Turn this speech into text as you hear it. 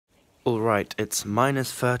Alright, it's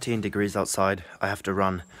minus 13 degrees outside. I have to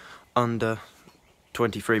run under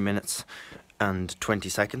 23 minutes and 20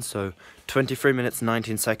 seconds, so 23 minutes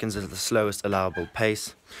 19 seconds is the slowest allowable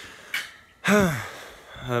pace.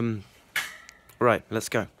 Right, let's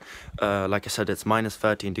go. Like I said, it's minus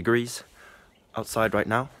 13 degrees outside right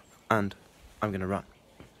now, and I'm gonna run.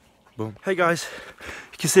 Boom. Hey guys,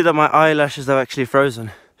 you can see that my eyelashes are actually frozen.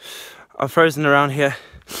 I'm frozen around here.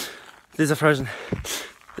 These are frozen.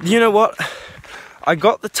 You know what? I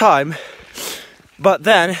got the time, but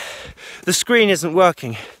then the screen isn't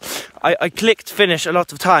working. I clicked finish a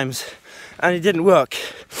lot of times and it didn't work.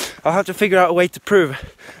 I'll have to figure out a way to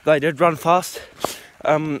prove that I did run fast.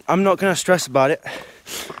 I'm not gonna stress about it.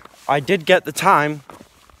 I did get the time,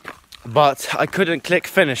 but I couldn't click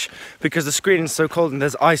finish because the screen is so cold and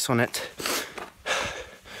there's ice on it.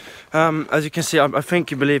 As you can see, I think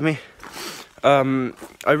you believe me.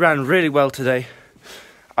 I ran really well today.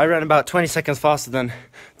 I ran about 20 seconds faster than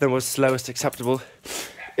was slowest acceptable.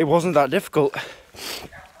 It wasn't that difficult,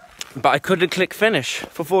 but I couldn't click finish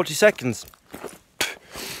for 40 seconds.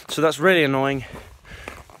 So that's really annoying,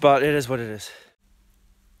 but it is what it is.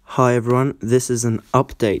 Hi everyone, this is an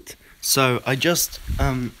update. So I just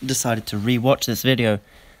decided to re-watch this video,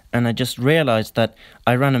 and I just realized that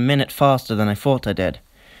I ran a minute faster than I thought I did.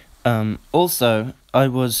 Also,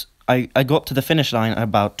 I got to the finish line at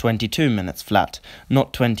about 22 minutes flat,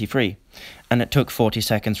 not 23, and it took 40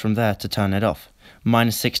 seconds from there to turn it off.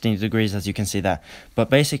 Minus 16 degrees, as you can see there. But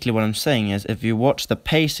basically what I'm saying is, if you watch the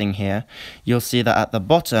pacing here, you'll see that at the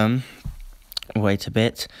bottom, wait a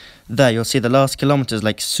bit, there you'll see the last kilometers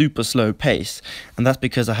like super slow pace, and that's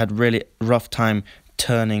because I had really rough time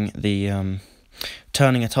turning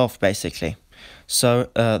it off basically. So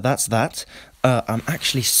that's that. I'm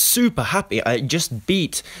actually super happy. I just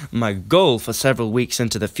beat my goal for several weeks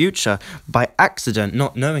into the future by accident,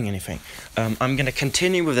 not knowing anything. I'm going to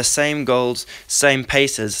continue with the same goals, same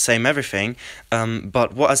paces, same everything,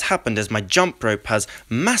 but what has happened is my jump rope has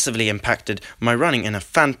massively impacted my running in a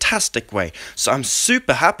fantastic way. So I'm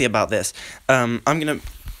super happy about this.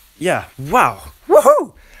 Yeah, wow,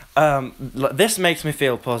 woohoo! This makes me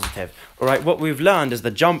feel positive. Alright, what we've learned is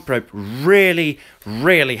the jump rope really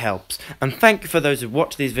helps. And thank you for those who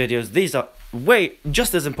watch these videos. These are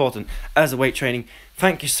just as important as the weight training.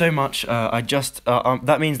 Thank you so much.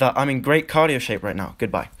 That means that I'm in great cardio shape right now.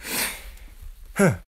 Goodbye.